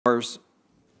Lars,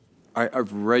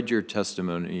 I've read your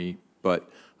testimony, but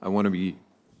I want to be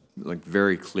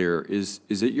very clear. Is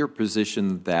it your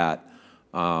position that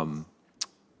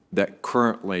that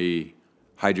currently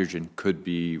hydrogen could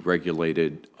be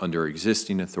regulated under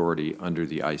existing authority under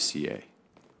the ICA?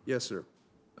 Yes, sir.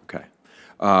 Okay.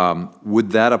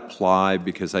 Would that apply?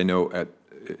 Because I know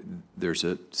there's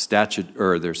a statute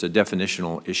or there's a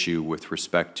definitional issue with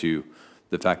respect to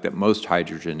the fact that most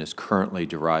hydrogen is currently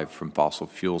derived from fossil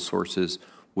fuel sources.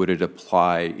 Would it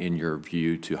apply, in your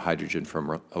view, to hydrogen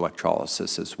from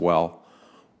electrolysis as well,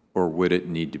 or would it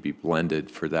need to be blended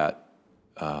for that,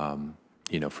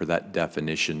 for that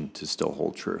definition to still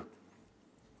hold true?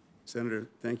 Senator,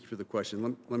 thank you for the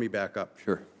question. Let me back up.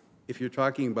 Sure. If you're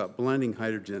talking about blending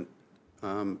hydrogen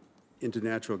into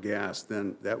natural gas,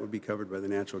 then that would be covered by the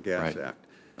Natural Gas Act.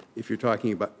 If you're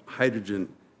talking about hydrogen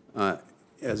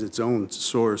as its own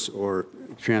source or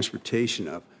transportation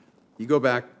of, you go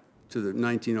back to the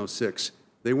 1906,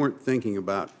 they weren't thinking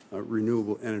about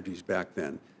renewable energies back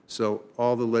then. So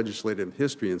all the legislative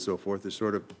history and so forth is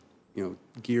sort of,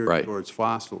 geared towards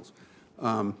fossils.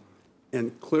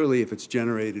 And clearly, if it's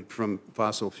generated from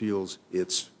fossil fuels,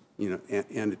 it's,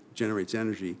 and it generates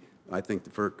energy, I think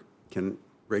the FERC can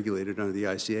regulate it under the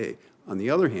ICA. On the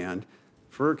other hand,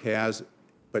 FERC has,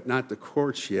 but not the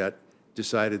courts yet,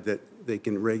 decided that they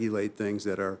can regulate things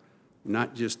that are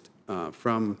not just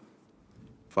from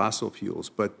fossil fuels,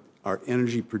 but are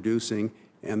energy producing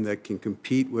and that can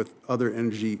compete with other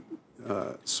energy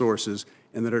sources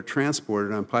and that are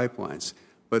transported on pipelines.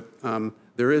 But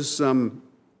there is some,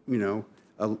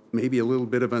 maybe a little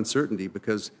bit of uncertainty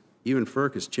because even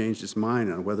FERC has changed its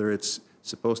mind on whether it's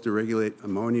supposed to regulate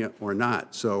ammonia or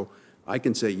not. So I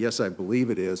can say, yes, I believe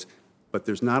it is, but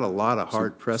there's not a lot of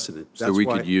hard precedent. So we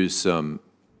could use some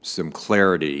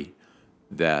clarity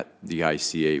that the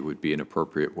ICA would be an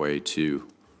appropriate way to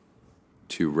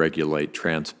regulate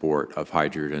transport of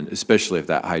hydrogen, especially if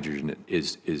that hydrogen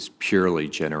is purely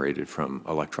generated from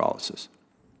electrolysis.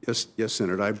 Yes,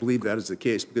 Senator, I believe that is the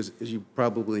case because, as you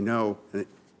probably know,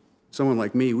 someone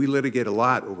like me, we litigate a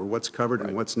lot over what's covered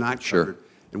and what's not covered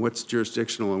and what's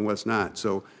jurisdictional and what's not.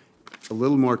 So a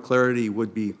little more clarity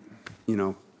would be,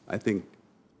 I think,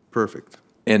 perfect.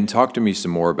 And talk to me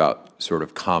some more about sort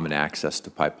of common access to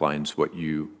pipelines, what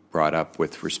you brought up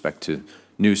with respect to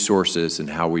new sources and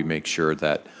how we make sure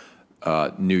that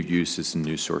new uses and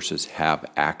new sources have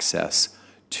access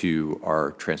to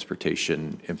our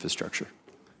transportation infrastructure.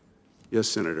 Yes,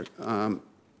 Senator.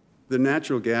 The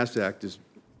Natural Gas Act is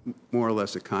more or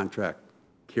less a contract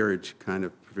carriage kind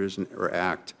of provision or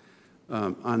act.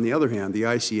 On the other hand, the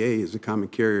ICA is a Common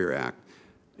Carrier Act.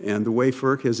 And the way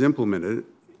FERC has implemented it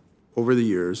over the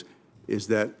years is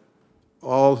that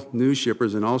all new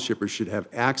shippers and all shippers should have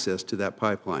access to that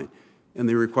pipeline. And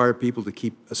they require people to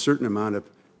keep a certain amount of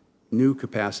new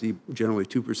capacity, generally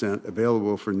 2%,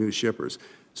 available for new shippers.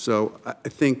 So I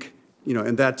think,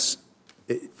 and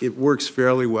it works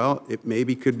fairly well. It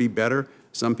maybe could be better.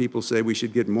 Some people say we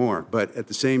should get more. But at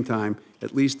the same time,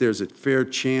 at least there's a fair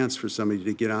chance for somebody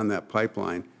to get on that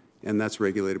pipeline, and that's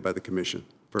regulated by the Commission,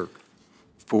 FERC.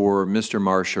 For Mr.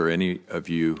 Marsh or any of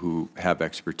you who have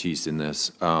expertise in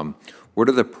this, what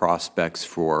are the prospects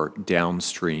for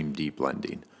downstream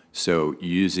deblending? So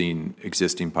using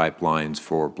existing pipelines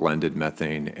for blended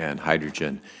methane and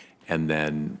hydrogen, and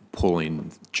then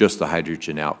pulling just the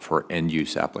hydrogen out for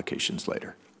end-use applications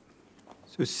later.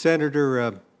 So,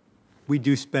 Senator, we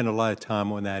do spend a lot of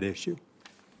time on that issue.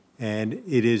 And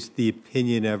it is the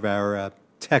opinion of our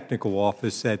technical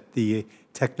office that the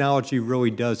technology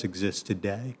really does exist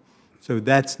today. So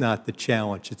that's not the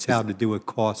challenge. It's how to do it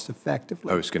cost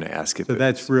effectively. I was going to ask if so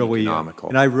that's really economical.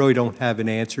 And I really don't have an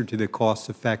answer to the cost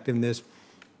effectiveness,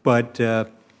 but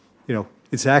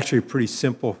it's actually a pretty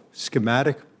simple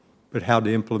schematic. But how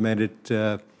to implement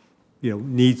it,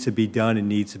 needs to be done and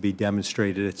needs to be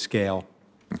demonstrated at scale.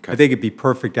 Okay. I think it'd be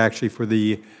perfect actually for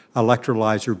the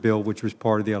electrolyzer bill, which was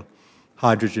part of the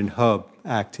hydrogen hub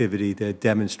activity, to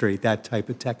demonstrate that type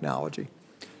of technology.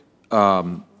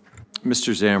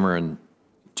 Mr. Zamarin,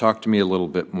 talk to me a little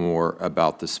bit more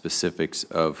about the specifics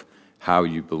of how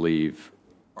you believe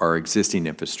our existing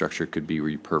infrastructure could be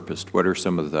repurposed. What are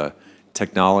some of the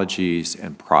technologies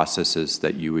and processes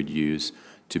that you would use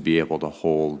to be able to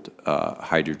hold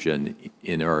hydrogen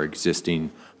in our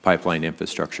existing pipeline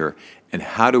infrastructure? And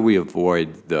how do we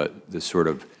avoid the sort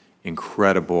of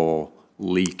incredible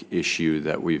leak issue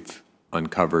that we've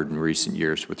uncovered in recent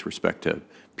years with respect to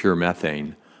pure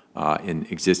methane in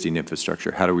existing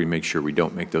infrastructure, how do we make sure we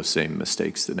don't make those same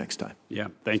mistakes the next time? Yeah,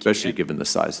 thank you. Especially given the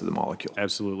size of the molecule.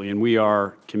 Absolutely. And we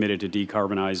are committed to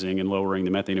decarbonizing and lowering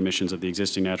the methane emissions of the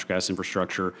existing natural gas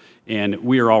infrastructure. And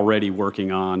we are already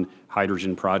working on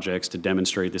hydrogen projects to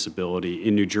demonstrate this ability.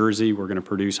 In New Jersey, we're going to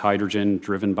produce hydrogen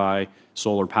driven by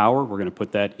solar power. We're going to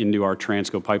put that into our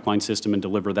Transco pipeline system and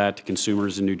deliver that to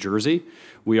consumers in New Jersey.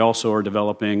 We also are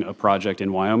developing a project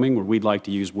in Wyoming where we'd like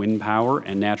to use wind power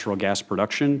and natural gas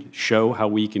production, show how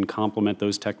we can complement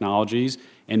those technologies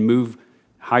and move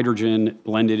hydrogen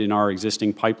blended in our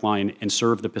existing pipeline and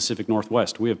serve the Pacific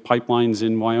Northwest. We have pipelines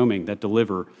in Wyoming that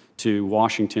deliver to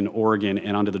Washington, Oregon,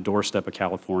 and onto the doorstep of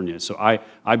California. So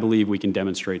I believe we can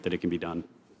demonstrate that it can be done.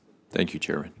 Thank you,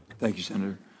 Chairman. Thank you,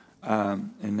 Senator.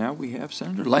 And now we have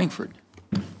Senator Langford.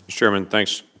 Mr. Chairman,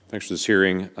 thanks for this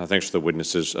hearing. Thanks to the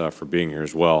witnesses for being here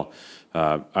as well.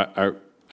 I